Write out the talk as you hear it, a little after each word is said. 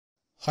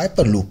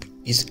Hyperloop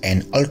is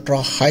an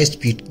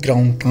ultra-high-speed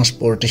ground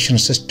transportation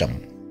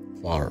system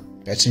for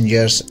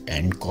passengers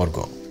and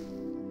cargo.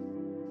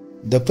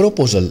 The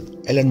proposal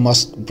Elon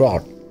Musk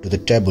brought to the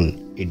table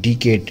a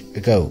decade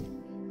ago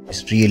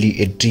is really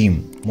a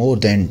dream more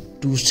than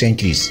 2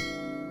 centuries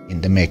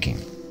in the making.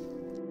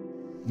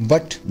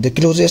 But the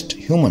closest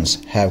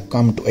humans have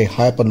come to a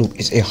Hyperloop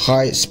is a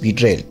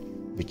high-speed rail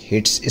which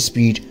hits a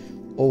speed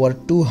over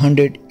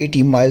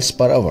 280 miles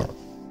per hour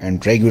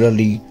and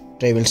regularly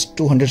travels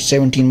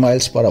 217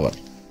 miles per hour.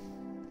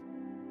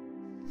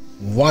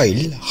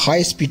 While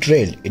high-speed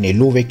rail in a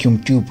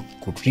low-vacuum tube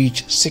could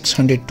reach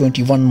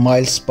 621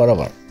 miles per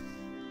hour.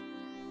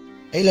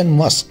 Elon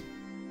Musk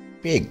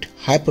pegged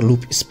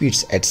Hyperloop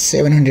speeds at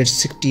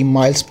 760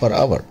 miles per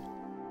hour.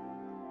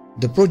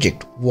 The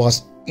project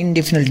was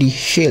indefinitely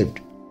shelved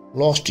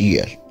last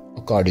year,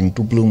 according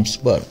to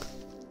Bloomberg.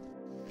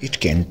 It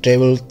can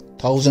travel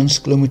thousands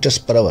of kilometers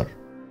per hour.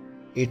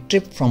 A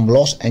trip from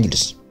Los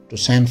Angeles to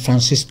San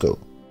Francisco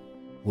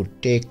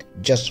would take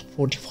just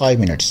 45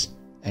 minutes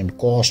and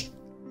cost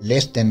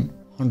less than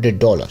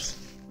 $100.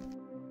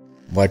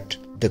 But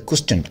the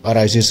question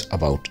arises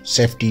about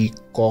safety,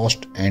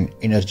 cost, and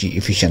energy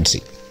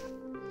efficiency.